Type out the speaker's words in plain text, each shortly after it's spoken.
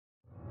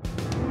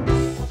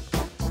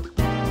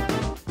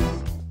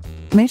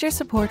Major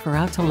support for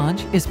Out to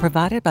Lunch is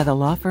provided by the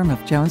law firm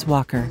of Jones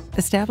Walker,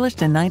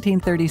 established in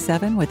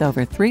 1937 with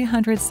over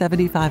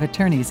 375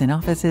 attorneys in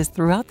offices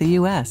throughout the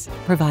U.S.,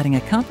 providing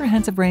a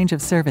comprehensive range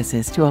of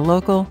services to a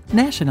local,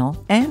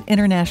 national, and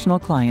international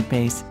client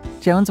base.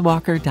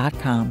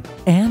 JonesWalker.com.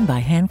 And by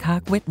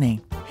Hancock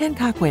Whitney.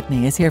 Hancock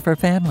Whitney is here for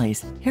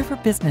families, here for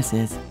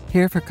businesses,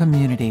 here for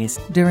communities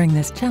during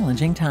this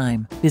challenging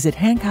time. Visit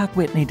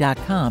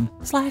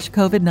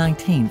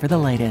HancockWhitney.com/COVID-19 for the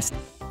latest.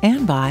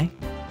 And by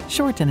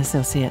Short &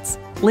 Associates,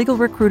 legal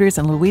recruiters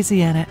in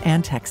Louisiana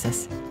and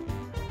Texas.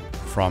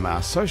 From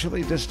our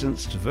socially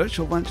distanced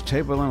virtual lunch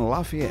table in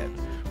Lafayette,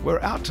 we're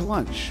out to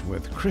lunch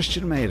with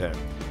Christian Mader,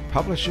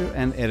 publisher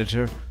and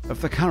editor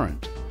of The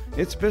Current.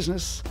 It's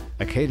business,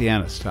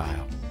 Acadiana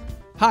style.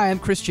 Hi, I'm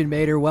Christian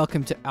Mader.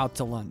 Welcome to Out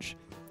to Lunch.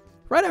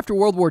 Right after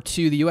World War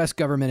II, the U.S.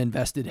 government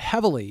invested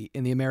heavily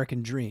in the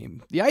American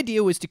dream. The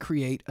idea was to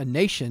create a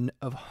nation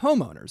of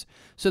homeowners.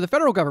 So the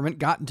federal government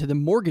got into the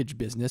mortgage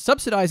business,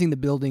 subsidizing the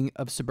building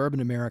of suburban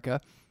America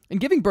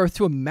and giving birth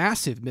to a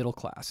massive middle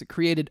class. It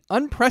created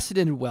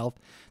unprecedented wealth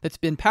that's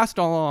been passed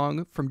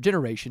along from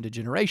generation to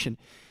generation.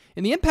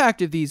 And the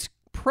impact of these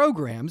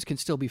programs can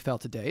still be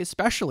felt today,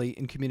 especially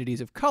in communities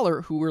of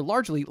color who were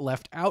largely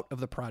left out of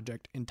the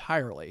project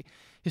entirely.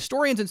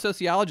 Historians and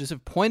sociologists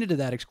have pointed to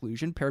that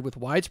exclusion, paired with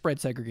widespread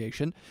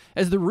segregation,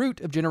 as the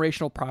root of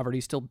generational poverty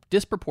still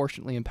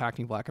disproportionately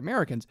impacting Black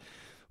Americans.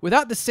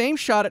 Without the same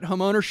shot at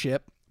homeownership,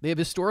 they have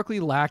historically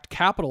lacked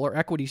capital or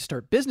equity to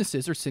start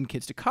businesses or send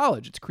kids to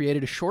college. It's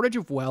created a shortage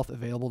of wealth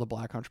available to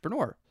Black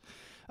entrepreneurs.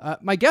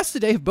 My guests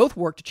today have both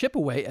worked to chip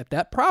away at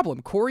that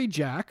problem. Corey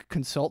Jack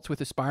consults with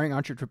aspiring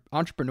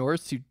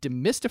entrepreneurs to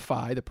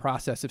demystify the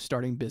process of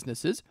starting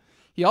businesses.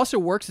 He also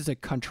works as a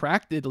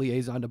contracted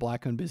liaison to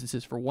Black-owned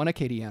businesses for One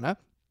Acadiana,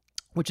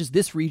 which is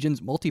this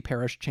region's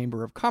multi-parish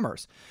chamber of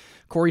commerce.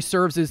 Corey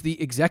serves as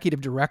the executive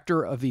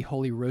director of the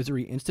Holy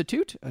Rosary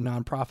Institute, a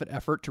nonprofit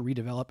effort to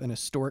redevelop an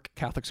historic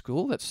Catholic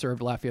school that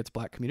served Lafayette's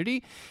Black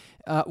community.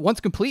 Once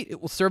complete, it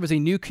will serve as a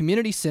new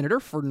community center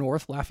for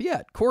North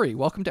Lafayette. Corey,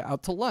 welcome to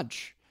Out to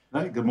Lunch.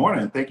 Hi, good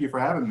morning. Thank you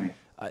for having me.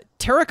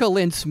 Terica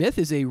Lynn Smith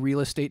is a real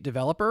estate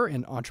developer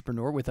and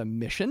entrepreneur with a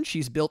mission.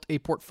 She's built a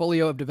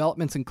portfolio of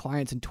developments and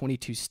clients in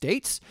 22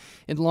 states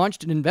and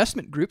launched an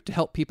investment group to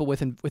help people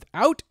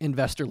without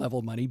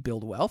investor-level money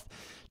build wealth.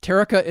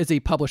 Terica is a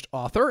published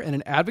author and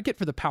an advocate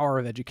for the power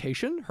of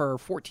education. Her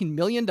 $14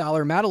 million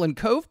Madeline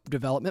Cove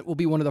development will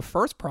be one of the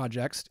first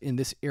projects in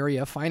this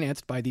area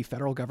financed by the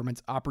federal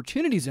government's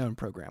Opportunity Zone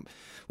program,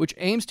 which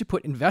aims to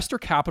put investor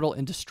capital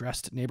in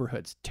distressed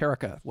neighborhoods.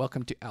 Terica,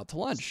 welcome to Out to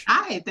Lunch.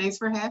 Hi, thanks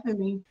for having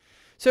me.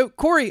 So,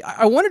 Corey,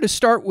 I wanted to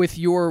start with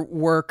your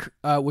work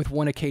with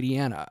One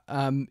Acadiana,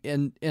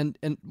 and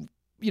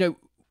you know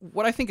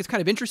what I think is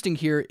kind of interesting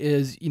here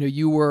is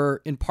you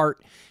were in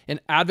part an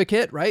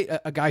advocate, right?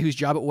 A guy whose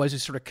job it was to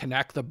sort of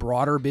connect the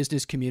broader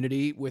business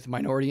community with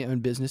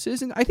minority-owned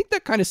businesses, and I think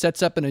that kind of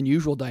sets up an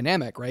unusual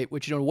dynamic, right?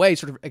 Which in a way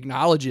sort of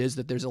acknowledges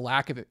that there's a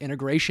lack of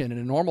integration in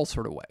a normal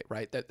sort of way,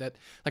 right? That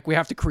like we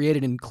have to create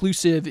an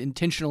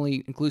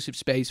intentionally inclusive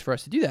space for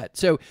us to do that.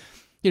 So,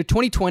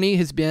 2020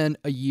 has been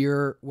a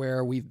year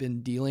where we've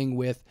been dealing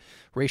with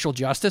racial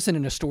justice in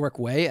an historic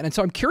way. And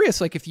so I'm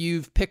curious, like, if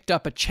you've picked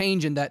up a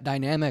change in that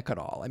dynamic at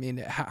all. I mean,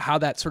 how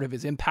that sort of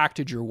has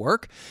impacted your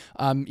work,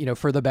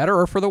 for the better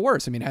or for the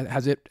worse. I mean,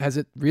 has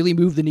it really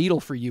moved the needle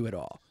for you at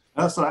all?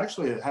 So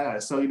actually it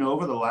has. So,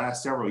 over the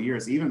last several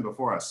years, even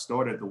before I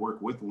started the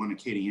work with One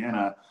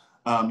Acadiana,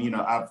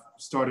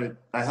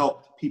 I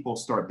helped people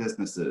start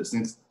businesses.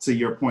 And to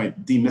your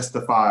point,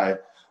 demystify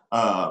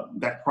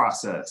that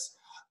process.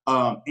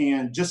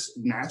 And just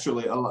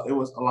naturally, it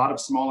was a lot of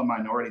small and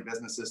minority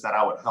businesses that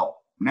I would help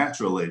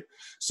naturally.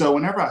 So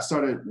whenever I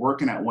started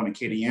working at One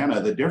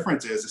Acadiana, the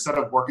difference is instead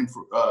of working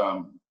for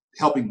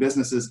helping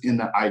businesses in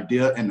the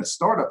idea and the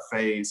startup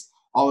phase,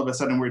 all of a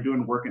sudden we're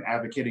doing work and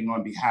advocating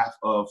on behalf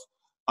of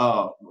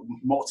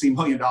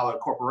multi-million-dollar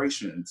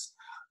corporations.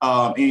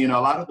 And a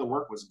lot of the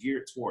work was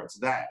geared towards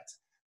that.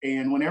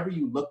 And whenever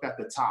you looked at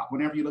the top,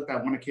 whenever you looked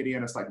at One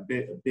Acadiana's like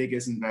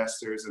biggest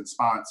investors and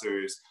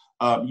sponsors,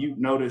 you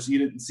notice you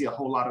didn't see a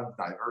whole lot of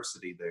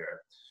diversity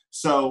there.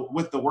 So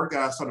with the work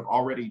that I sort of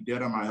already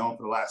did on my own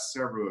for the last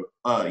several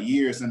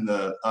years and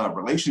the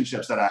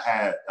relationships that I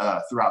had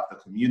throughout the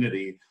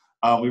community,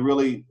 we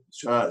really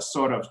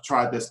sort of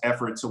tried this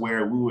effort to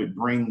where we would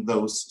bring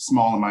those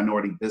small and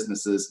minority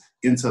businesses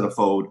into the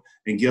fold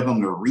and give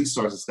them the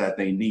resources that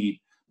they need.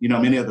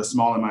 Many of the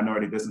small and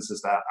minority businesses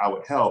that I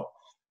would help,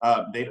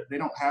 they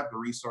don't have the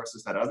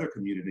resources that other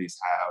communities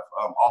have.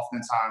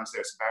 Oftentimes,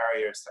 there's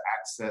barriers to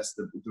access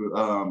the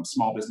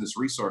small business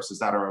resources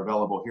that are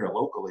available here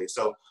locally.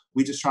 So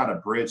we just try to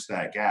bridge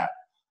that gap.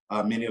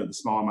 Many of the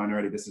small and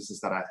minority businesses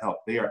that I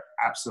help, they are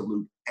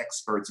absolute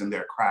experts in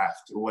their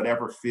craft.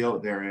 Whatever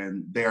field they're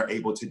in, they are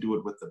able to do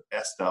it with the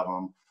best of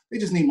them. They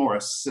just need more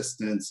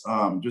assistance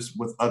just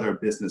with other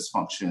business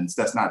functions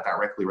that's not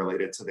directly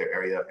related to their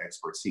area of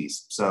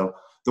expertise. So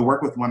the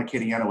work with One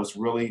Acadiana was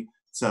really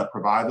to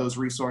provide those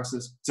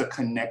resources, to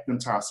connect them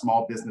to our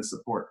small business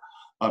support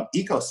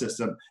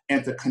ecosystem,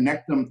 and to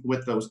connect them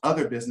with those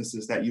other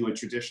businesses that you would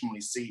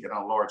traditionally see in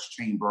a large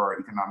chamber or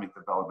economic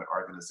development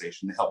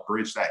organization, to help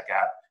bridge that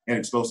gap and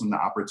expose them to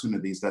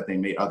opportunities that they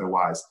may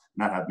otherwise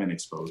not have been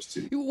exposed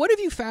to. What have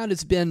you found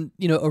has been,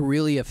 a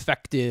really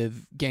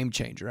effective game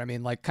changer? I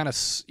mean, like kind of,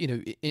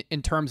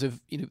 in terms of,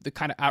 the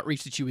kind of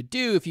outreach that you would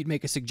do if you'd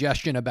make a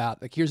suggestion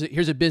about, like,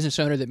 here's a business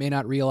owner that may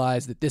not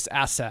realize that this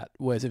asset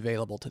was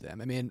available to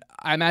them. I mean,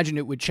 I imagine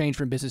it would change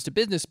from business to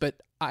business,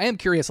 but I am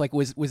curious, like,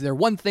 was there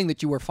one thing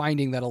that you were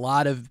finding that a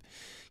lot of,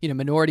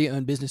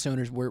 minority-owned business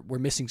owners were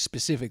missing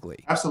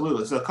specifically?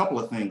 Absolutely. So a couple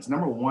of things.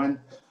 Number one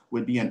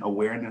would be an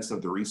awareness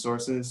of the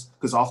resources,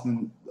 because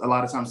a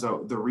lot of times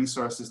the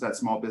resources that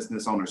small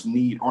business owners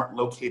need aren't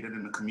located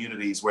in the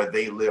communities where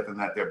they live and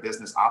that their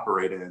business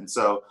operated in.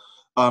 So,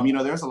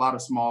 there's a lot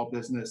of small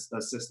business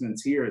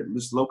assistance here,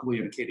 just locally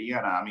in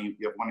Acadiana. I mean,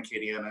 you have one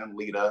Acadiana and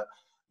Lita.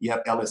 You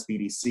have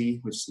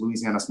LSBDC, which is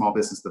Louisiana Small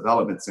Business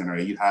Development Center.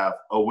 You have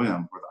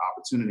OM, or the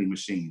Opportunity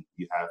Machine.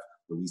 You have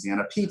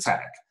Louisiana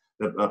PTAC,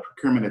 the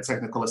Procurement and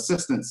Technical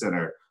Assistance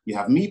Center. You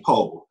have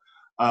MEPO,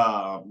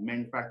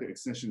 Manufacturer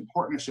Extension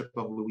Partnership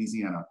of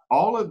Louisiana.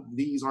 All of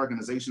these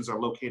organizations are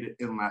located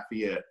in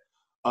Lafayette.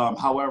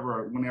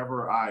 However,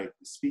 whenever I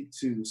speak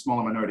to small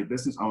and minority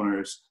business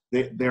owners,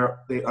 they're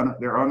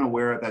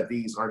unaware that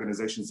these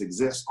organizations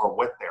exist or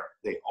what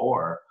they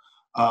are.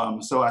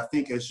 So I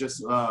think it's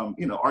just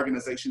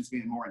organizations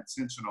being more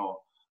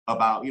intentional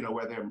about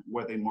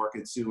where they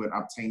market to and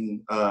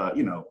obtain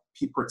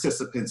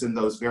participants in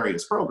those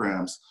various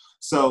programs.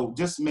 So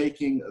just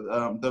making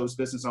those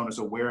business owners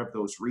aware of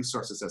those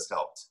resources has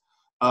helped.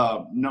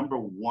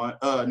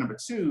 Number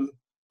two,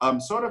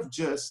 sort of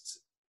just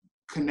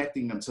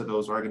connecting them to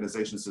those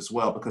organizations as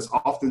well, because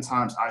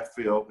oftentimes I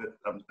feel that,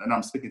 and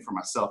I'm speaking for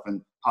myself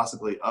and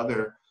possibly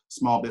other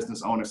small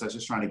business owners that's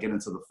just trying to get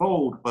into the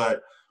fold,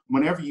 but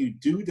whenever you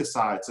do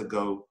decide to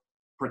go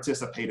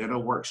participate in a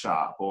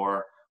workshop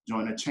or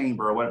join a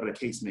chamber or whatever the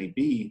case may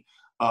be,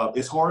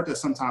 it's hard to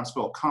sometimes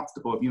feel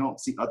comfortable if you don't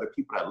see other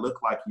people that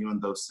look like you in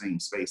those same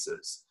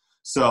spaces.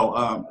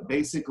 So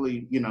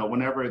basically,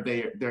 whenever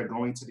they're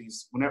going to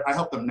whenever I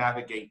help them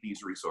navigate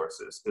these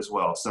resources as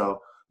well.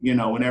 So,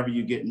 whenever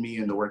you get me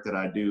in the work that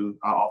I do,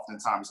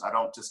 oftentimes I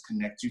don't just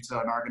connect you to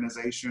an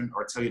organization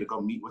or tell you to go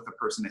meet with a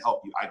person to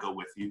help you. I go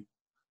with you,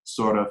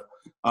 sort of.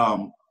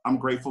 I'm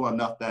grateful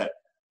enough that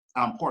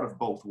I'm part of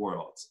both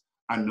worlds.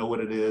 I know what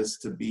it is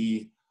to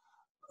be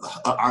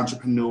an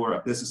entrepreneur,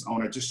 a business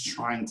owner, just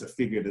trying to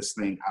figure this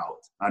thing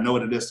out. I know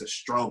what it is to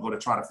struggle to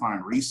try to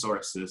find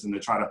resources and to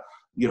try to,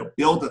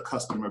 build a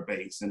customer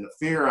base and to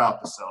figure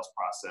out the sales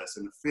process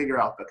and to figure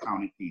out the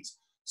accounting piece.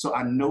 So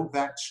I know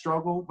that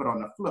struggle, but on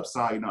the flip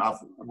side, I've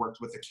worked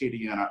with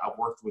Acadiana, I've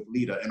worked with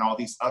Lita and all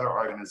these other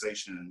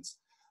organizations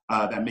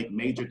that make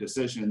major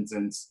decisions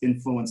and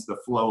influence the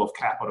flow of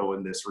capital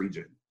in this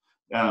region.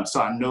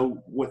 So I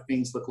know what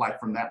things look like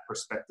from that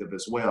perspective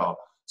as well.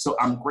 So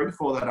I'm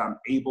grateful that I'm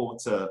able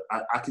to,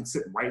 I can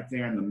sit right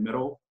there in the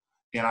middle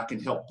and I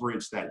can help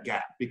bridge that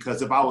gap,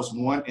 because if I was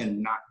one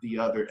and not the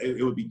other,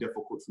 it would be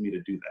difficult for me to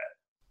do that.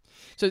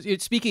 So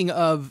speaking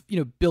of,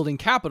 building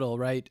capital,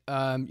 right?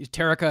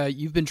 Terica,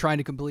 you've been trying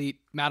to complete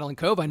Madeline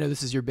Cove. I know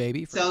this is your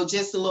baby. So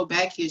just a little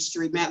back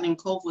history. Madeline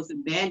Cove was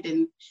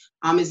abandoned.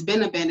 It's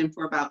been abandoned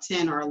for about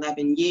 10 or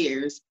 11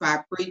 years by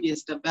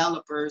previous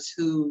developers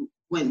who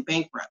went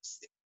bankrupt.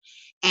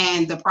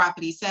 And the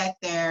property sat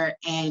there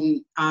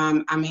and,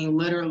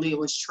 literally it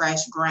was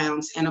trash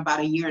grounds. And about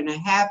a year and a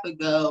half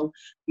ago,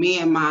 me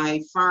and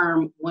my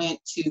firm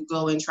went to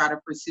go and try to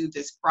pursue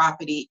this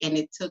property. And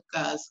it took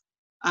us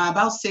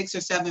about 6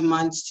 or 7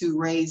 months to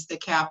raise the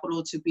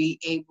capital to be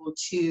able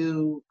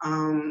to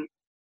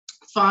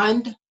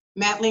fund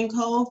Madeline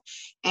Cove.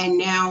 And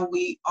now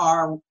we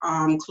are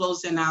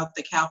closing out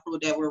the capital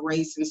that we're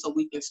raising so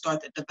we can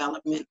start the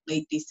development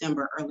late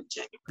December, early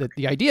January.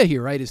 The idea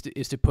here, right,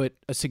 is to put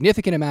a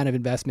significant amount of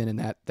investment in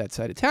that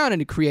side of town and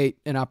to create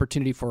an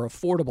opportunity for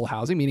affordable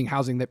housing, meaning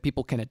housing that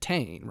people can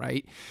attain,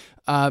 right?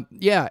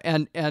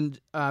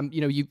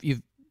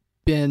 You've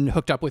been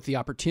hooked up with the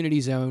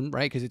Opportunity Zone,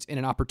 right? Because it's in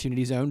an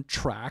Opportunity Zone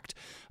tract.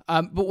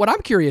 But what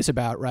I'm curious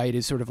about, right,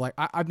 is sort of like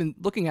I've been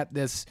looking at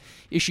this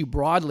issue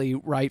broadly,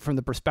 right, from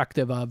the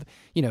perspective of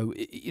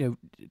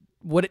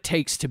what it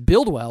takes to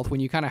build wealth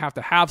when you kind of have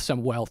to have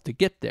some wealth to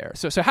get there.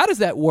 So how does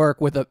that work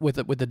with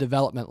a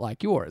development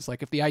like yours?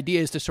 Like if the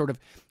idea is to sort of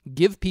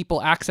give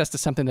people access to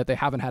something that they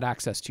haven't had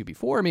access to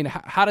before, I mean,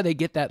 how do they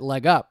get that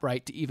leg up,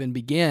 right, to even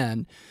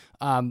begin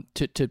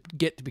to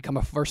become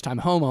a first-time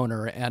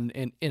homeowner and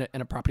in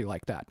a property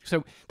like that?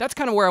 So that's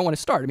kind of where I want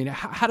to start. I mean,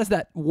 how does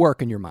that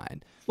work in your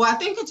mind? Well, I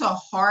think it's a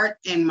heart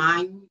and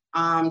mind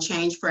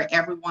change for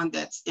everyone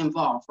that's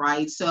involved,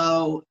 right?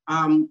 So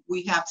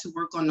we have to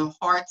work on the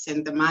hearts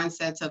and the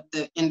mindsets of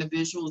the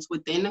individuals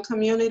within the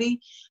community.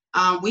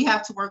 We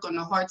have to work on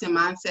the hearts and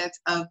mindsets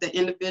of the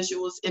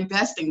individuals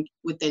investing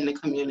within the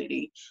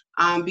community,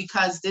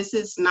 because this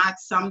is not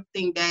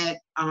something that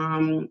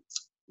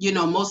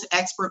most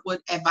expert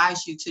would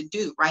advise you to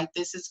do, right?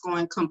 This is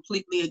going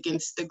completely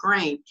against the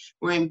grain.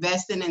 We're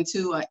investing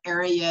into an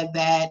area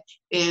that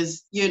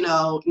is,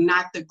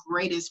 not the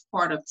greatest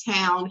part of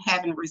town,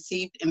 having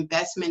received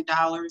investment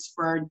dollars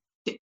for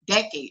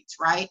decades,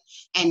 right?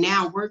 And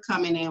now we're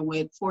coming in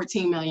with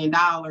 $14 million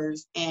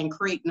and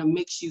creating a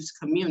mixed-use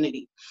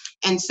community.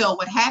 And so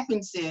what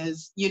happens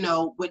is,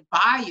 with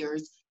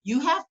buyers, you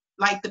have,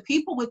 like, the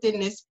people within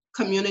this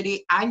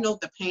community, I know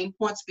the pain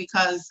points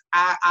because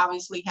I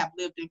obviously have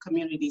lived in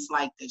communities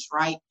like this,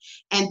 right?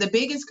 And the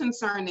biggest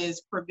concern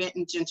is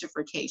preventing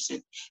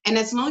gentrification. And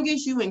as long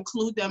as you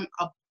include them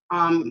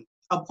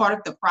a part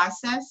of the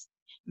process,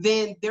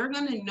 then they're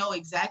going to know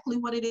exactly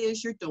what it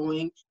is you're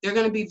doing. They're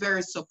going to be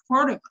very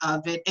supportive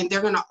of it. And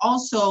they're going to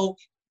also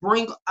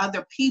bring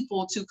other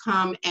people to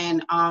come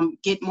and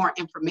get more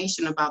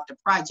information about the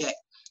project.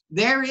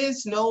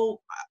 There's no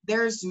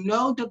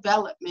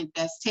development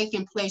that's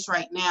taking place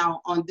right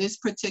now on this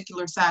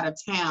particular side of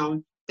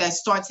town that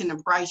starts in the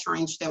price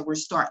range that we're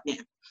starting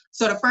in.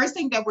 So the first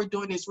thing that we're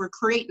doing is we're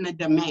creating a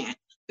demand.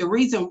 The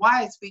reason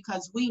why is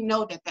because we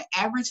know that the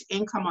average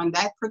income on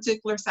that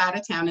particular side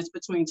of town is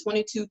between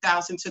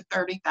 $22,000 to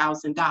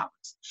 $30,000.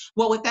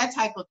 Well, with that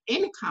type of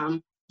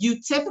income, you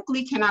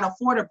typically cannot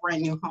afford a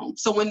brand new home.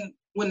 So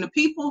when the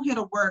people hear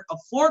the word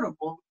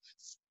affordable,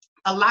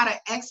 a lot of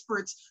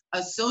experts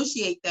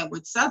associate that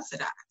with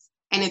subsidized,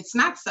 and it's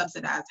not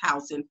subsidized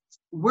housing.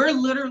 We're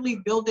literally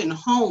building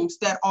homes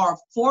that are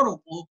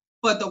affordable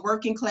for the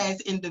working class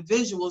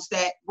individuals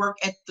that work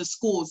at the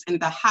schools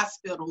and the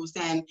hospitals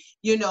and,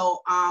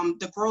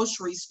 the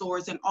grocery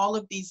stores and all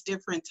of these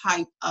different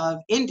type of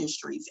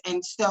industries.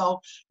 And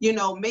so,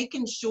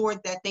 making sure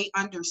that they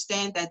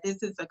understand that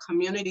this is a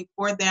community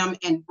for them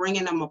and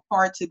bringing them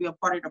apart to be a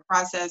part of the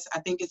process, I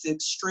think is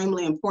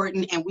extremely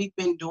important. And we've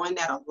been doing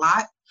that a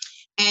lot.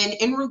 And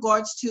in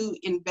regards to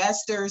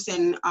investors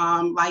and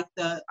like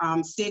the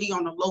city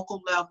on the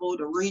local level,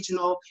 the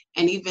regional,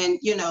 and even,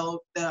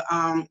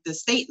 the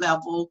state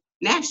level,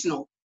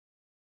 national,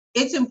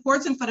 it's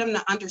important for them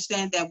to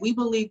understand that we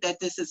believe that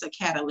this is a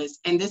catalyst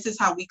and this is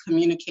how we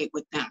communicate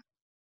with them.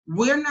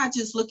 We're not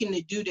just looking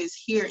to do this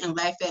here in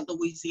Lafayette,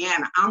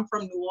 Louisiana. I'm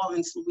from New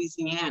Orleans,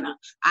 Louisiana.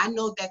 I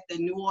know that the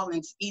New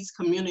Orleans East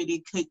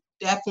community could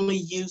definitely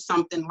use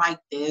something like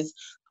this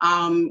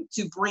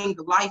to bring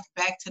life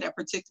back to that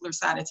particular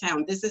side of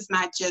town. This is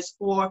not just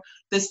for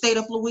the state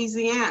of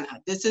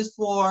Louisiana. This is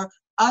for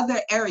other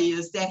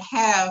areas that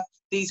have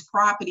these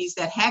properties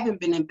that haven't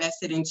been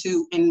invested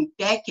into in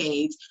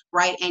decades,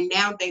 right? And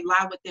now they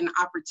lie within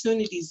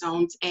opportunity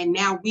zones. And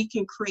now we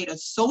can create a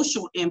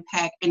social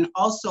impact and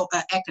also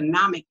an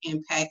economic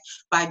impact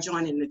by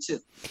joining the two.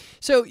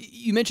 So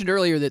you mentioned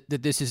earlier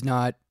that this is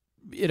not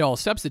at all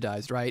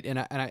subsidized, right?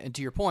 And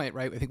to your point,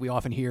 right, I think we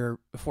often hear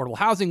affordable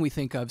housing, we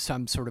think of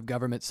some sort of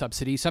government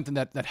subsidy, something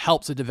that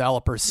helps a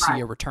developer see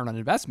a return on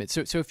investment.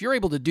 So if you're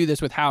able to do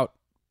this without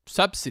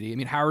subsidy, I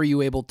mean, how are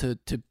you able to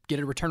get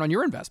a return on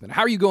your investment?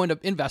 How are you going to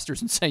investors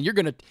and saying you're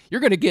going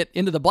to get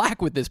into the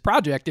black with this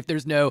project if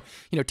there's no,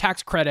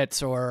 tax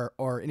credits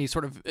or any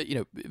sort of,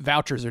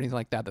 vouchers or anything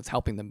like that that's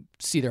helping them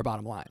see their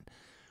bottom line?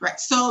 Right.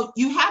 So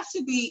you have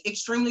to be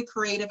extremely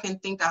creative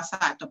and think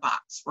outside the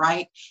box,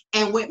 right?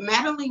 And with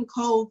Madeline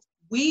Cove,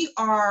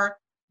 the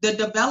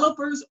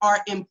developers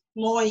are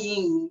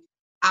employing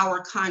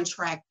our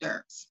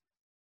contractors.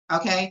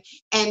 Okay.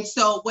 And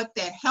so what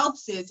that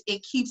helps is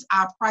it keeps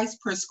our price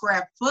per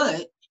square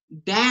foot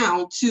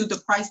down to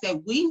the price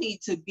that we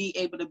need to be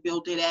able to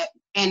build it at.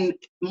 And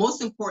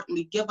most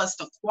importantly, give us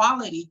the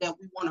quality that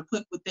we want to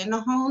put within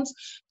the homes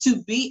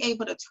to be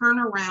able to turn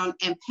around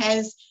and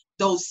pass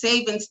those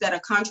savings that a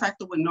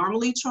contractor would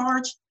normally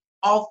charge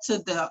off to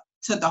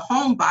the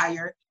home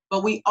buyer.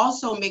 But we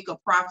also make a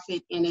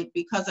profit in it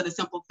because of the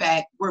simple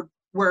fact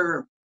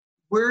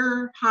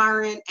we're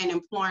hiring and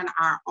employing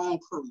our own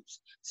crews.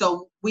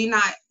 So we're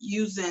not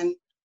using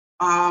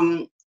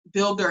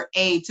builder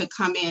A to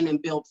come in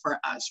and build for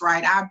us,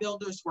 right? Our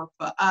builders work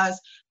for us,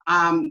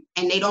 and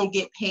they don't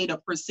get paid a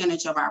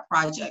percentage of our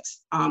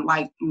projects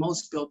like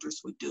most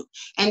builders would do.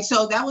 And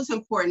so that was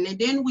important. And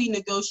then we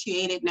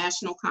negotiated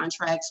national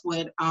contracts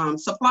with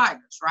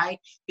suppliers, right?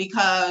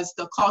 Because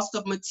the cost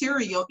of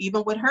material,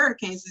 even with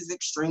hurricanes, is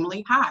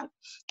extremely high.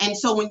 And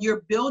so when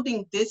you're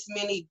building this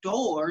many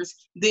doors,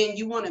 then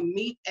you want to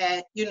meet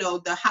at,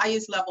 the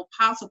highest level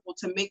possible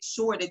to make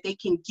sure that they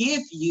can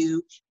give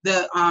you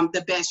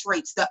the best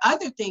rates. The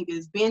other thing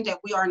is, being that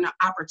we are in an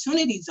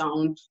opportunity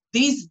zone,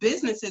 these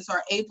businesses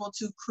are able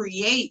to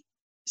create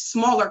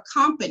smaller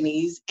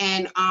companies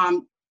and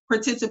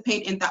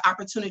participate in the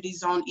Opportunity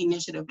Zone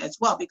initiative as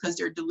well, because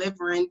they're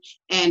delivering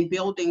and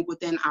building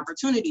within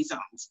opportunity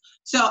zones.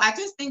 So I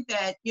just think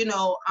that,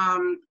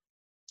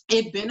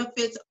 it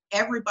benefits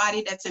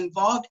everybody that's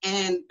involved.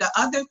 And the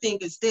other thing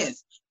is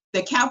this: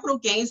 the capital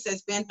gains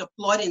that's been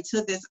deployed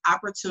into this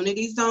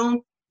opportunity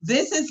zone,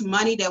 this is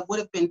money that would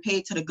have been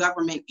paid to the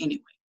government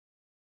anyway.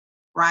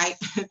 right?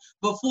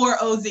 Before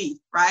OZ,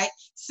 right?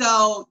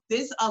 So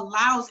this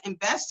allows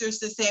investors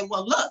to say,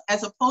 well, look,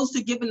 as opposed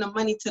to giving the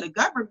money to the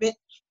government,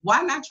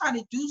 why not try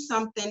to do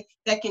something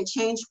that can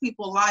change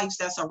people's lives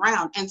that's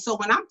around? And so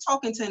when I'm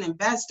talking to an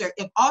investor,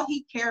 if all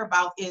he care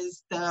about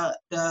is the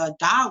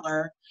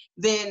dollar,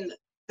 then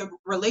the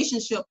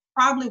relationship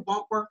probably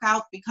won't work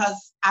out,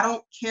 because I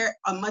don't care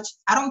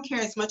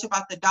as much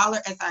about the dollar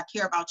as I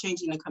care about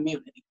changing the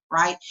community,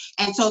 right?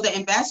 And so the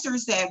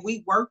investors that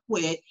we work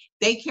with,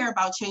 they care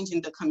about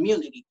changing the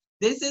community.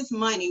 This is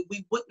money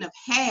we wouldn't have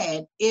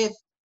had if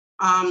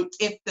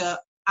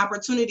the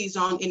Opportunity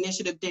Zone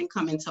initiative didn't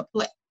come into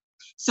play.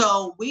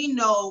 So we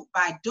know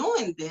by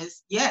doing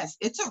this, yes,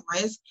 it's a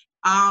risk.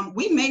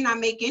 We may not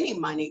make any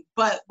money,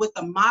 but with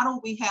the model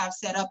we have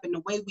set up and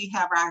the way we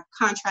have our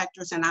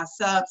contractors and our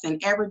subs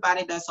and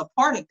everybody that's a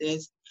part of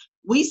this,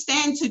 we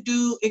stand to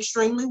do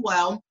extremely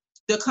well.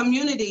 The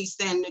community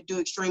stand to do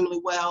extremely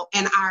well,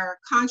 and our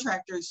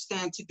contractors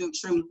stand to do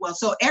extremely well.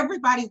 So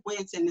everybody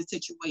wins in the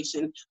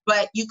situation,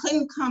 but you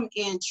couldn't come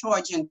in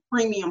charging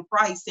premium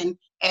pricing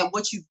at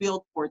what you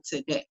built for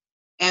today.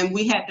 And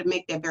we had to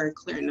make that very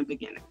clear in the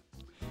beginning.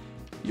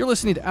 You're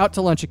listening to Out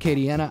to Lunch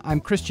Acadiana. I'm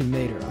Christian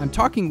Mader. I'm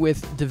talking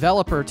with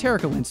developer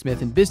Terica Lynn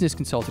Smith and business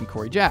consultant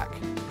Corey Jack.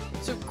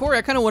 So, Corey,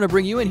 I kind of want to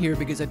bring you in here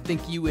because I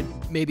think you would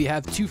maybe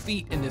have 2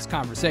 feet in this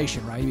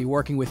conversation, right? You'd be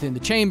working within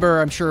the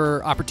chamber. I'm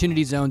sure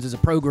Opportunity Zones as a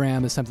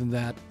program is something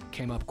that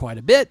came up quite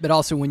a bit, but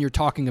also when you're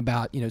talking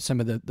about,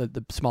 some of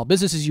the small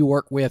businesses you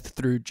work with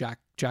through Jack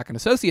and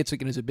Associates,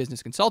 again, as a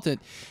business consultant.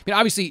 I mean,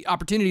 obviously,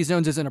 Opportunity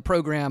Zones is not a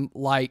program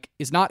like,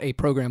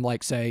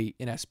 say,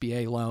 an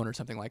SBA loan or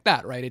something like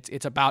that, right?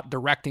 It's about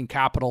directing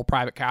capital,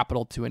 private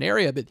capital to an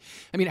area. But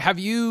I mean, have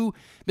you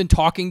been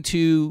talking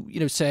to,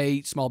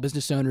 say, small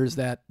business owners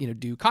that,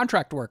 do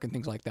contract work and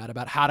things like that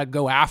about how to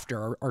go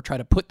after or try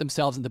to put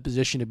themselves in the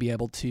position to be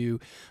able to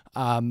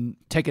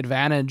take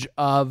advantage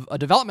of a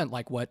development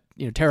like what,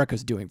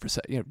 Terica's doing,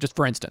 just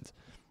for instance?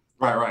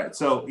 Right.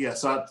 So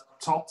I've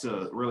talked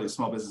to really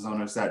small business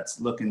owners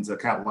that's looking to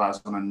capitalize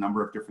on a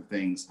number of different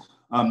things,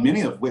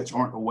 many of which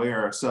aren't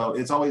aware. So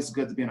it's always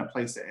good to be in a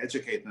place to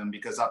educate them,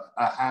 because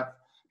I have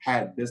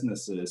had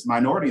businesses,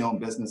 minority-owned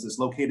businesses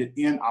located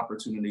in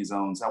Opportunity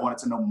Zones. I wanted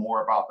to know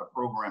more about the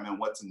program and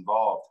what's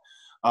involved.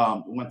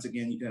 Once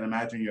again, you can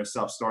imagine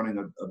yourself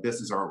starting a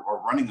business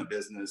or running a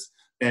business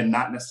and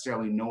not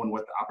necessarily knowing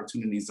what the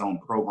Opportunity Zone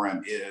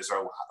program is,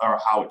 or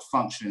how it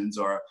functions,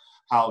 or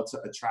how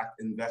to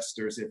attract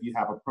investors if you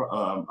have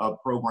a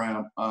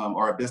program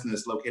or a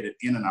business located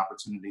in an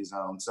Opportunity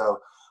Zone. So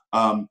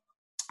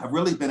I've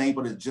really been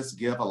able to just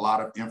give a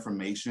lot of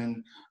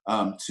information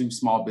to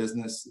small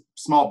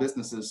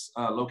businesses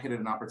located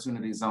in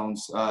Opportunity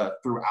Zones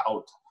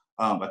throughout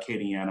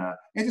Acadiana,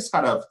 and just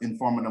kind of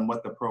informing them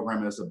what the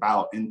program is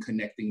about and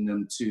connecting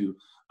them to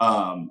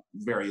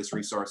various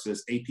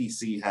resources.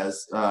 APC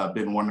has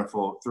been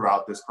wonderful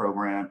throughout this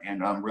program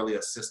and really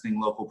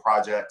assisting local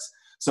projects.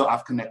 So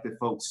I've connected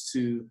folks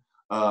to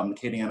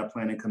Acadiana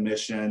Planning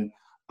Commission,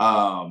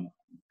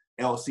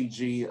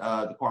 LCG,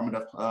 Department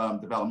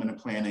of Development and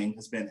Planning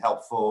has been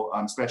helpful,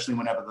 especially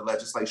whenever the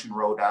legislation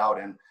rolled out,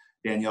 and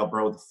Danielle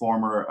Bro, the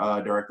former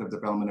Director of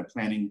Development and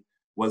Planning,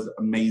 was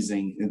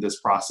amazing in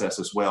this process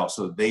as well.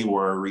 So they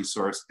were a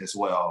resource as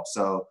well.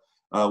 So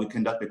we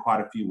conducted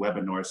quite a few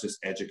webinars just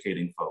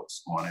educating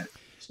folks on it.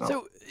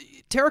 So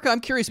Terica,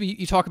 I'm curious,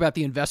 you talk about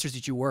the investors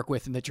that you work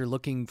with and that you're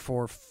looking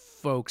for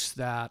folks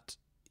that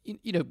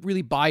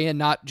really buy in,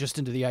 not just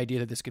into the idea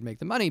that this could make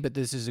the money, but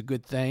this is a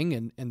good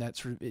thing, and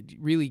that's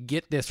really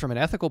get this from an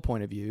ethical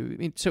point of view. I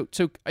mean, so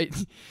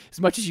as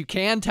much as you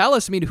can tell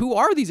us, I mean, who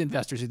are these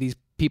investors? Are these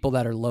people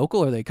that are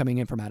local? Are they coming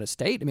in from out of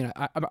state? I mean,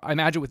 I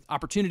imagine with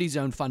Opportunity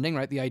Zone funding,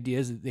 right, the idea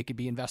is that they could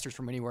be investors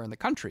from anywhere in the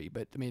country.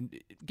 But I mean,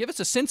 give us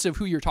a sense of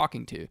who you're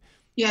talking to.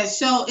 Yeah,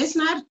 so it's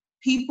not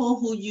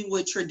people who you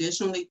would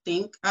traditionally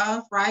think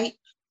of, right?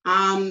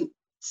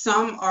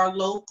 Some are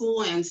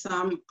local and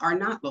some are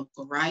not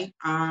local, right?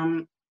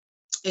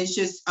 It's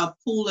just a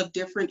pool of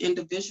different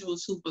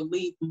individuals who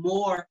believe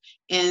more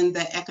in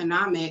the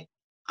economic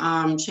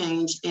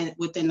change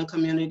within the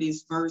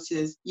communities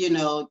versus,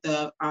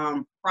 the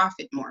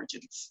profit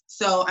margins.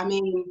 So, I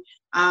mean,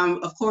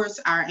 of course,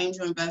 our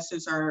angel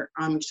investors are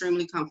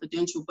extremely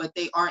confidential, but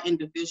they are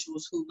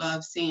individuals who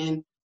love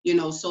seeing,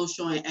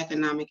 social and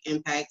economic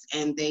impacts,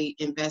 and they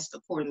invest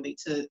accordingly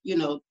to,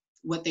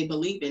 what they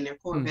believe in, their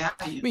core values.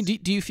 I mean,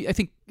 do you feel, I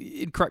think,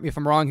 correct me if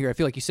I'm wrong here, I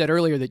feel like you said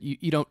earlier that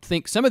you don't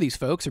think some of these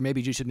folks, or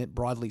maybe you should admit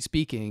broadly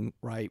speaking,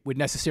 right, would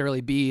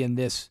necessarily be in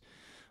this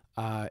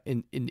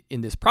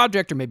in this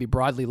project, or maybe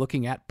broadly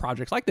looking at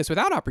projects like this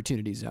without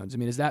Opportunity Zones? I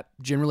mean, is that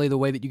generally the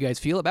way that you guys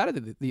feel about it?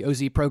 That the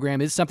OZ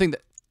program is something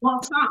that...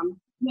 Well,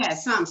 some. Yeah,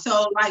 some.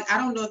 So, I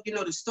don't know if you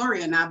know the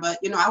story or not, but,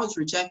 I was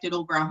rejected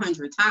over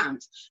 100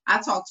 times. I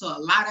talked to a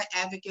lot of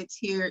advocates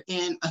here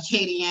in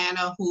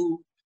Acadiana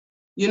who,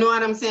 you know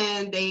what I'm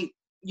saying? They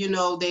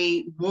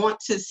want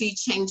to see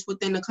change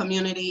within the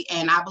community.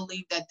 And I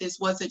believe that this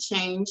was a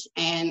change.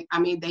 And I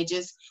mean, they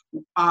just,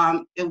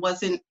 it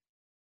wasn't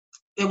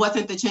it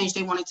wasn't the change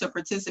they wanted to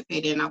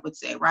participate in, I would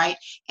say, right?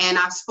 And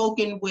I've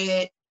spoken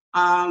with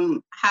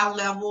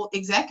high-level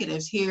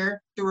executives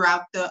here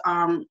throughout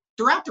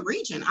the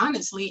region,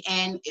 honestly,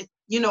 and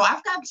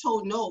I've gotten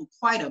told no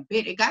quite a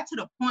bit. It got to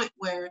the point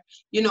where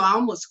I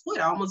almost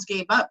quit. I almost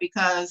gave up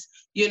because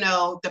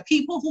the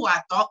people who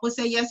I thought would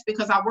say yes,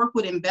 because I work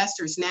with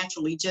investors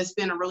naturally, just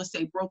being a real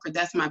estate broker,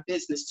 that's my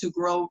business, to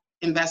grow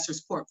investors'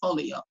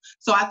 portfolio.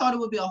 So I thought it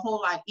would be a whole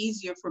lot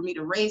easier for me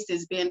to raise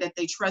this, being that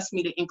they trust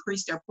me to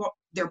increase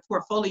their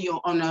portfolio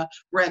on a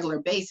regular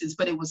basis.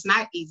 But it was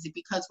not easy,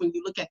 because when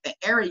you look at the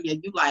area,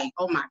 you like,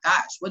 oh my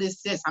gosh, what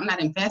is this? I'm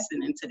not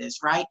investing into this,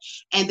 right?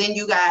 And then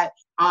you got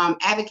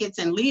advocates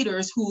and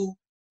leaders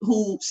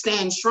who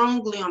stand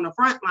strongly on the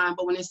front line,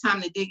 but when it's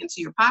time to dig into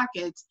your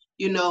pockets,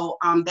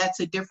 that's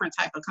a different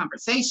type of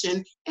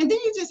conversation. And then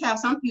you just have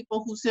some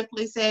people who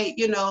simply say,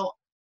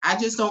 I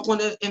just don't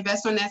want to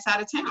invest on that side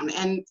of town.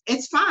 And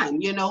it's fine.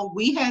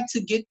 We had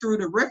to get through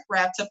the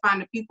riffraff to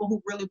find the people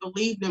who really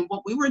believed in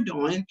what we were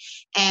doing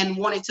and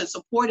wanted to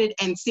support it,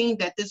 and seeing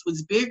that this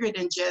was bigger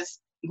than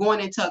just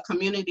going into a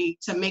community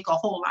to make a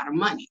whole lot of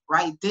money,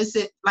 right? This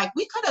is like,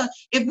 we could have,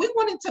 if we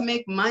wanted to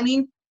make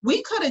money,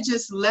 we could have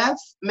just left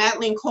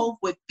Madeline Cove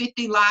with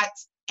 50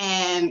 lots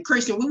and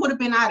Christian, we would have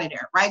been out of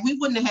there, right? We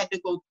wouldn't have had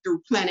to go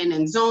through planning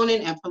and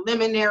zoning and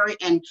preliminary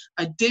and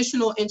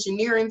additional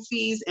engineering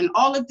fees and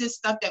all of this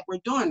stuff that we're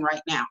doing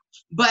right now.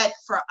 But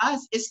for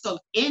us, it's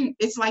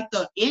like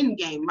the end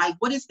game. Like,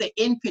 what is the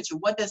end picture?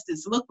 What does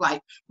this look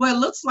like? Well, it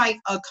looks like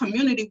a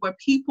community where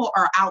people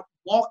are out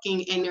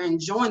walking and they're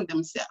enjoying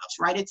themselves,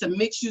 right? It's a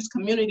mixed-use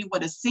community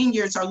where the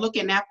seniors are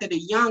looking after the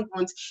young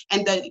ones,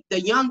 and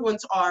the young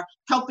ones are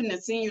helping the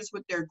seniors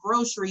with their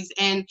groceries.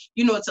 And,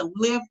 it's a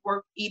live,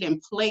 work, eat,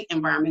 and play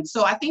environment.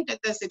 So I think that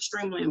that's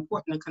extremely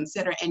important to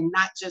consider, and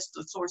not just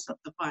the source of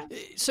the fund.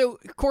 So,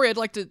 Corey, I'd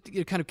like to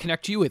kind of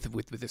connect you with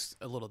this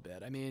a little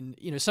bit. I mean,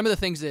 some of the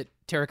things that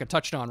Terica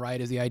touched on,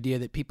 right, is the idea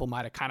that people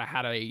might have kind of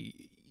had an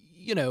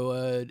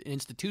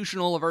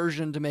institutional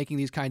aversion to making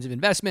these kinds of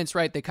investments,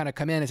 right? They kind of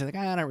come in and say, like,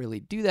 I don't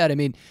really do that. I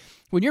mean,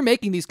 when you're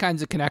making these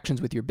kinds of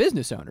connections with your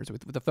business owners,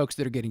 with the folks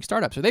that are getting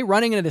startups, are they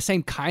running into the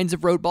same kinds of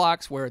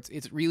roadblocks where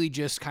it's really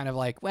just kind of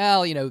like,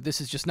 well,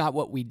 this is just not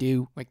what we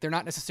do? Like, they're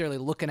not necessarily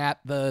looking at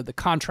the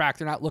contract.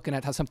 They're not looking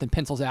at how something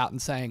pencils out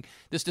and saying,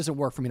 this doesn't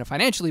work for me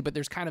financially, but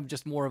there's kind of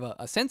just more of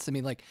a sense. I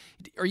mean, like,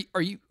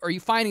 are you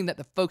finding that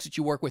the folks that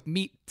you work with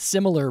meet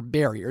similar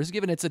barriers,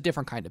 given it's a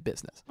different kind of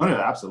business? Oh,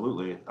 yeah,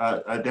 absolutely.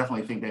 I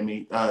definitely think they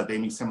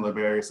meet similar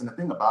barriers. And the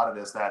thing about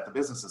it is that the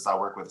businesses I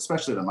work with,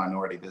 especially the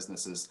minority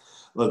businesses,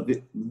 look,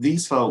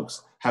 these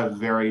folks have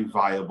very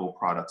viable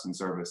products and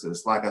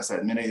services. Like I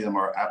said, many of them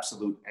are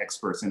absolute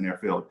experts in their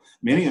field.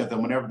 Many of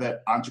them, whenever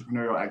that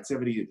entrepreneurial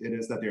activity it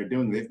is that they're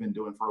doing, they've been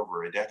doing for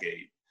over a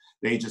decade.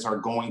 They just are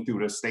going through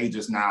the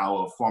stages now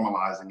of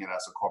formalizing it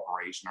as a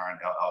corporation or an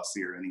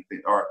LLC or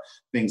anything or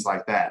things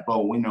like that. But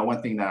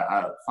one thing that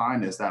I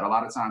find is that a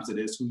lot of times it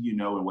is who you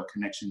know and what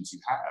connections you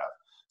have.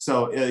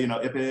 So,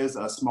 if it is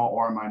a small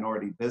or a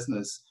minority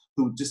business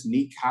who just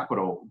need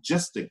capital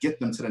just to get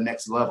them to the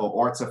next level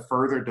or to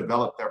further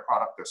develop their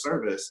product or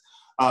service,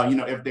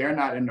 if they're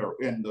not in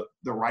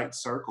the right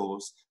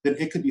circles, then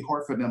it could be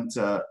hard for them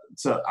to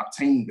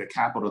obtain the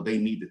capital they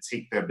need to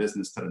take their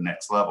business to the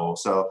next level.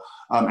 So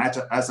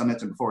as I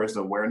mentioned before, it's the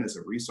awareness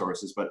of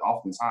resources, but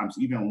oftentimes,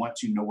 even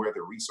once you know where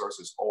the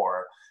resources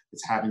are,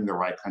 it's having the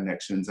right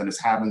connections and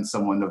it's having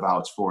someone to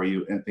vouch for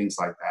you and things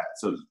like that.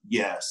 So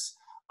yes,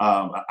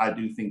 I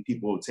do think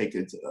people will take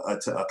it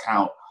to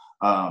account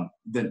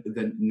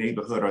the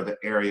neighborhood or the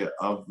area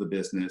of the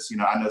business.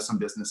 I know some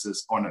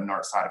businesses on the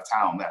north side of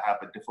town that have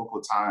a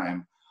difficult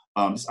time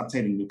just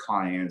obtaining new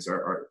clients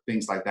or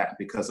things like that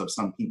because of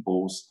some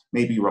people's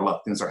maybe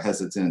reluctance or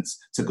hesitance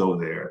to go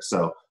there.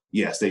 So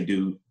yes, they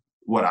do.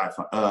 What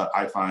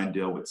I find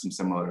deal with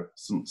some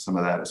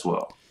of that as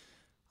well.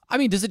 I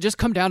mean, does it just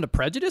come down to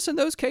prejudice in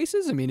those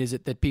cases? I mean, is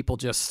it that people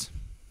just,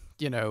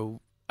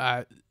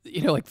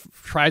 like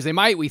try as they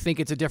might, we think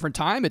it's a different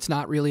time. It's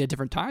not really a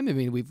different time. I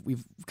mean,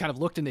 we've kind of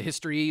looked into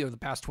history of the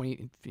past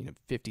 20,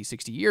 50,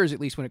 60 years, at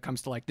least when it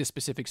comes to like this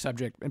specific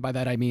subject. And by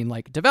that, I mean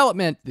like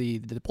development, the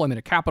deployment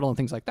of capital and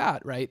things like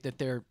that, right? That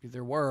there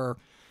were,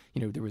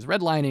 there was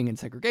redlining and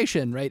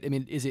segregation, right? I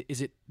mean, is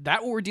it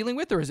that what we're dealing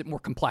with, or is it more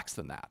complex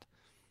than that?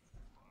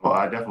 Well,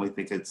 I definitely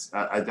think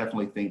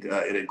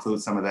it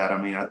includes some of that.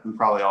 I mean, we've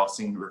probably all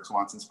seen Rick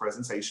Swanson's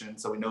presentation,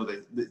 so we know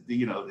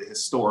the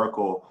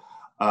historical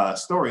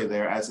story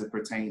there as it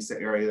pertains to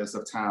areas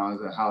of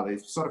towns and how they've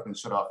sort of been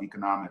shut off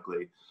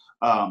economically.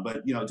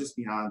 But just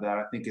beyond that,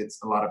 I think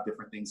it's a lot of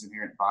different things,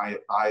 inherent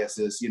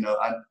biases.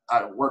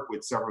 I work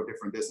with several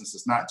different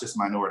businesses, not just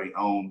minority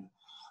owned,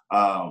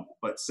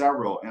 but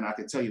several. And I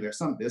can tell you, there's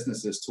some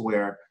businesses to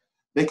where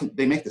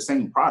they make the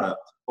same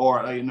product, or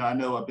I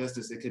know a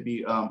business, it could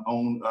be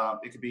owned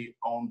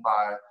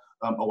by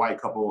a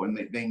white couple, and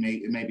it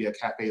may be a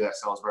cafe that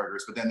sells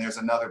burgers, but then there's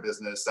another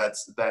business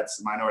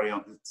that's minority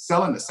owned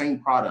selling the same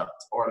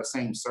product or the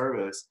same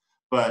service.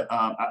 But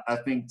I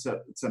think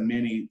to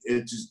many,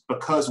 it just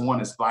because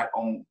one is Black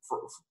owned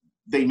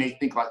they may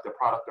think like the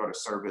product or the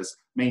service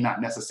may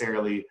not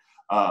necessarily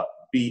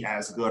be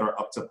as good or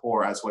up to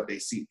par as what they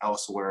see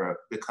elsewhere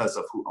because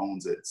of who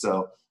owns it.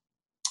 So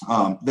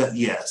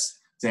yes,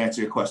 to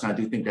answer your question, I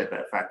do think that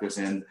factors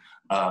in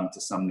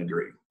to some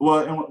degree. Well,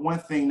 and one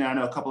thing that I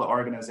know a couple of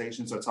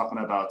organizations are talking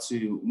about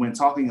too, when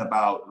talking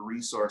about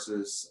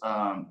resources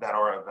that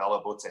are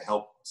available to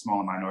help small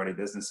and minority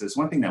businesses,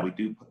 one thing that we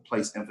do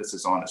place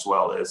emphasis on as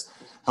well is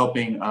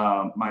helping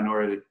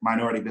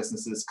minority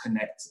businesses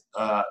connect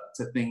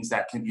to things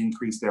that can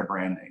increase their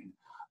branding.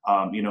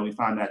 We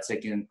find that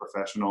taking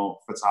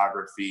professional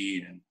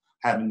photography and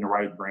having the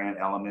right brand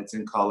elements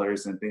and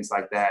colors and things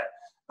like that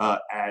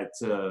add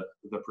to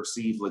the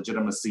perceived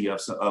legitimacy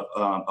of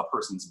a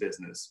person's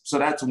business. So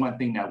that's one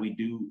thing that we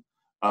do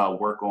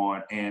work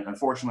on. And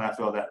unfortunately, I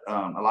feel that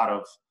a lot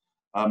of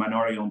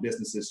minority-owned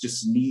businesses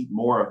just need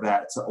more of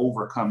that to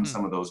overcome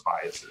some of those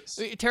biases.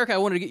 Tarek, I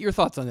wanted to get your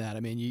thoughts on that. I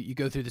mean, you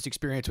go through this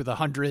experience with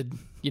 100,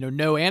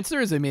 no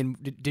answers. I mean,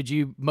 did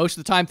you most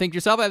of the time think to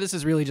yourself, this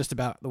is really just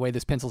about the way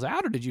this pencils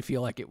out, or did you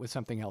feel like it was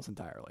something else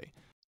entirely?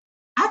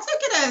 I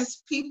took it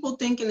as people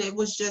thinking it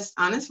was just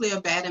honestly a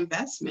bad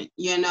investment,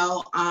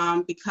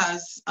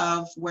 because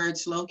of where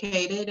it's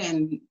located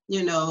and,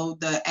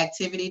 the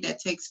activity that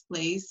takes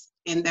place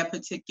in that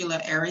particular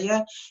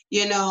area.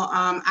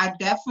 I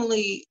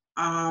definitely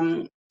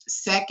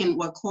second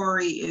what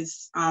Corey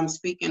is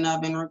speaking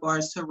of in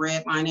regards to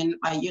redlining,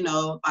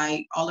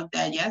 like all of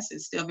that. Yes,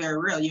 it's still very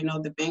real.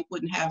 The bank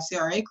wouldn't have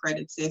CRA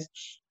credits if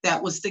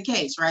that was the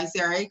case, right?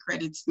 CRA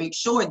credits make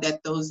sure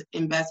that those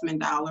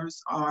investment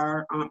dollars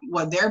are,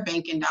 their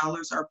banking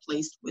dollars are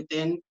placed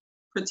within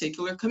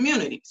particular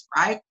communities,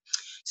 right?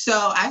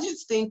 So I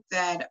just think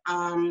that,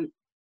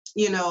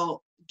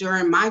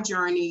 during my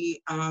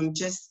journey,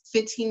 just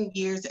 15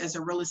 years as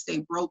a real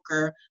estate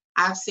broker,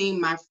 I've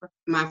seen my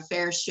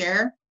fair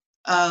share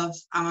of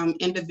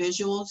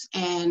individuals,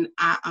 and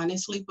I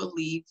honestly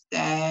believe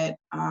that,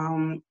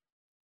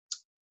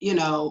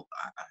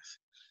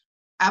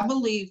 I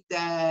believe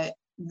that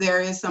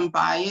there is some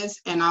bias,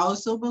 and I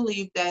also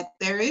believe that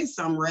there is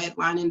some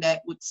redlining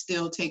that would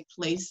still take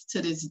place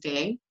to this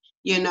day,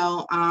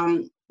 but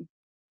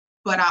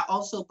I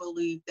also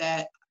believe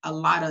that a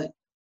lot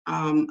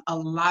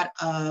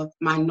of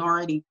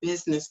minority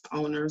business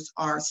owners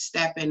are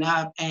stepping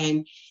up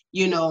and,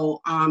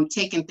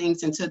 taking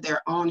things into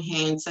their own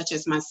hands, such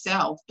as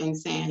myself, and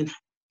saying,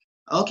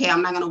 okay,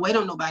 I'm not going to wait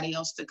on nobody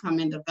else to come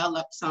and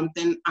develop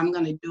something. I'm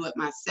going to do it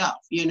myself,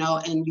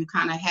 and you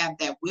kind of have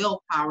that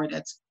willpower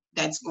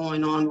that's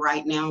going on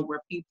right now, where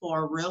people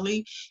are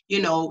really,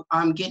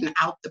 getting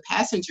out the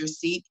passenger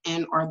seat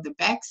or the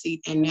back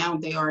seat, and now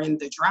they are in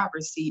the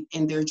driver's seat,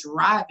 and they're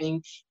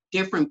driving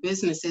different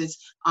businesses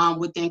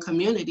within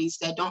communities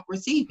that don't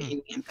receive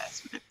any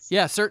investments.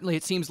 Yeah, certainly.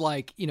 It seems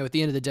like, at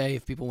the end of the day,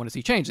 if people want to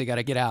see change, they got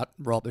to get out,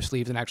 roll up their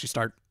sleeves, and actually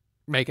start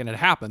making it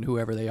happen,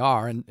 whoever they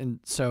are. And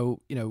so,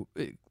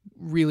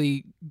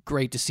 really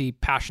great to see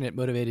passionate,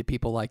 motivated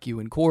people like you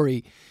and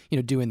Corey,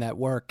 doing that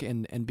work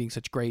and being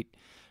such great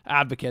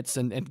advocates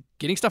and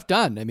getting stuff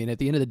done. I mean, at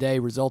the end of the day,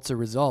 results are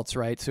results,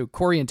 right? So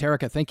Corey and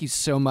Terica, thank you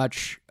so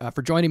much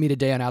for joining me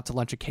today on Out to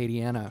Lunch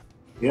Acadiana.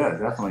 Yeah,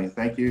 definitely.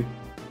 Thank you.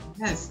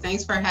 Yes,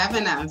 thanks for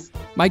having us.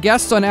 My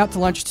guests on Out to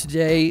Lunch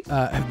today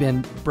have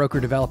been broker,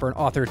 developer, and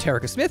author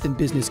Terica Smith and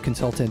business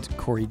consultant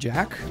Corey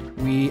Jack.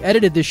 We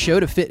edited this show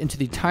to fit into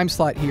the time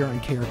slot here on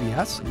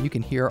KRBS, and you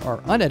can hear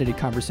our unedited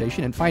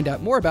conversation and find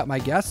out more about my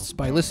guests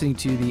by listening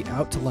to the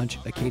Out to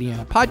Lunch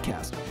Acadiana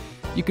podcast.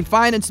 You can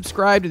find and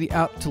subscribe to the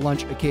Out to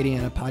Lunch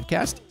Acadiana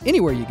podcast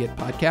anywhere you get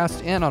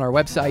podcasts and on our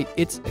website,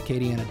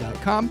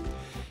 itsacadiana.com.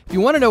 If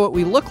you want to know what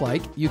we look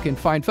like, you can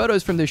find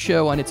photos from this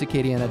show on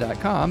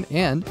itsacadiana.com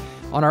and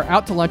on our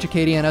Out to Lunch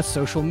Acadiana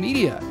social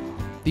media.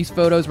 These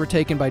photos were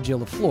taken by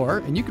Jill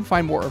LaFleur, and you can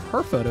find more of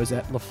her photos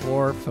at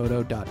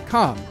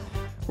lafleurphoto.com.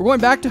 We're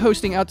going back to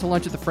hosting Out to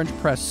Lunch at the French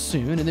Press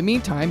soon. In the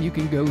meantime, you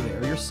can go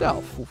there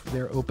yourself.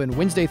 They're open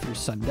Wednesday through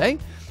Sunday.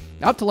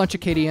 Out to Lunch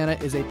Acadiana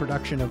is a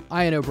production of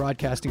INO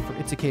Broadcasting for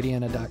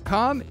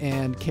itsacadiana.com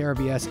and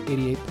KRBS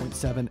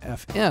 88.7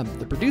 FM.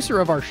 The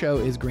producer of our show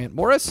is Grant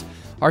Morris.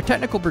 Our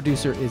technical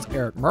producer is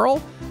Eric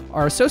Merle.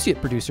 Our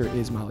associate producer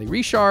is Molly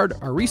Richard.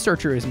 Our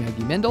researcher is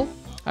Maggie Mendel.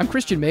 I'm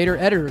Christian Mader,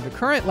 editor of The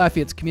Current,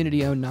 Lafayette's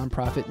community-owned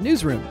nonprofit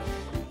newsroom.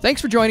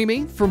 Thanks for joining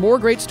me. For more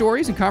great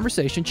stories and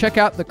conversation, check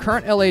out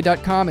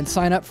thecurrentla.com and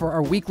sign up for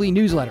our weekly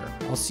newsletter.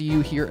 I'll see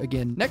you here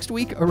again next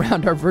week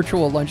around our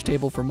virtual lunch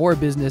table for more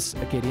business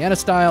Acadiana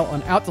style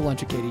on Out to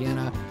Lunch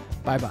Acadiana.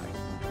 Bye-bye.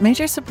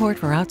 Major support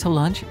for Out to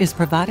Lunch is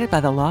provided by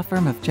the law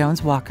firm of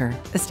Jones Walker,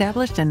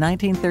 established in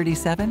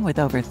 1937 with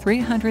over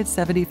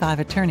 375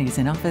 attorneys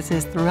in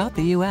offices throughout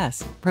the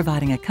U.S.,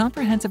 providing a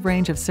comprehensive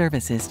range of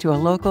services to a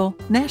local,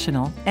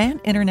 national,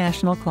 and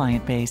international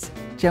client base.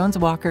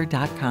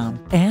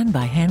 JonesWalker.com. And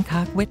by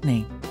Hancock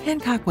Whitney.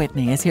 Hancock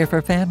Whitney is here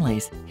for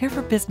families, here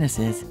for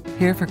businesses,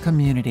 here for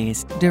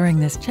communities during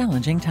this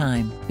challenging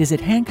time. Visit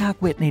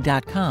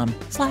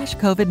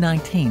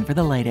HancockWhitney.com/COVID-19 for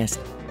the latest.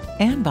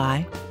 And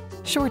by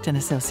Short &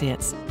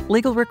 Associates,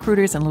 legal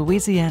recruiters in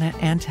Louisiana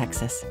and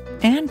Texas.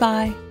 And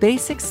by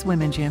Basics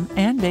Swim Gym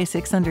and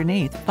Basics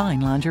Underneath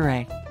Fine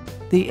Lingerie.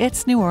 The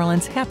It's New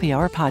Orleans Happy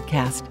Hour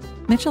podcast.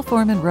 Mitchell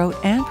Foreman wrote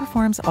and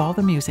performs all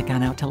the music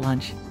on Out to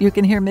Lunch. You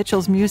can hear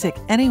Mitchell's music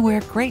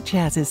anywhere great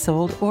jazz is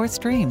sold or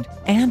streamed,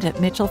 and at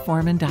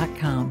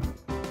mitchellforeman.com.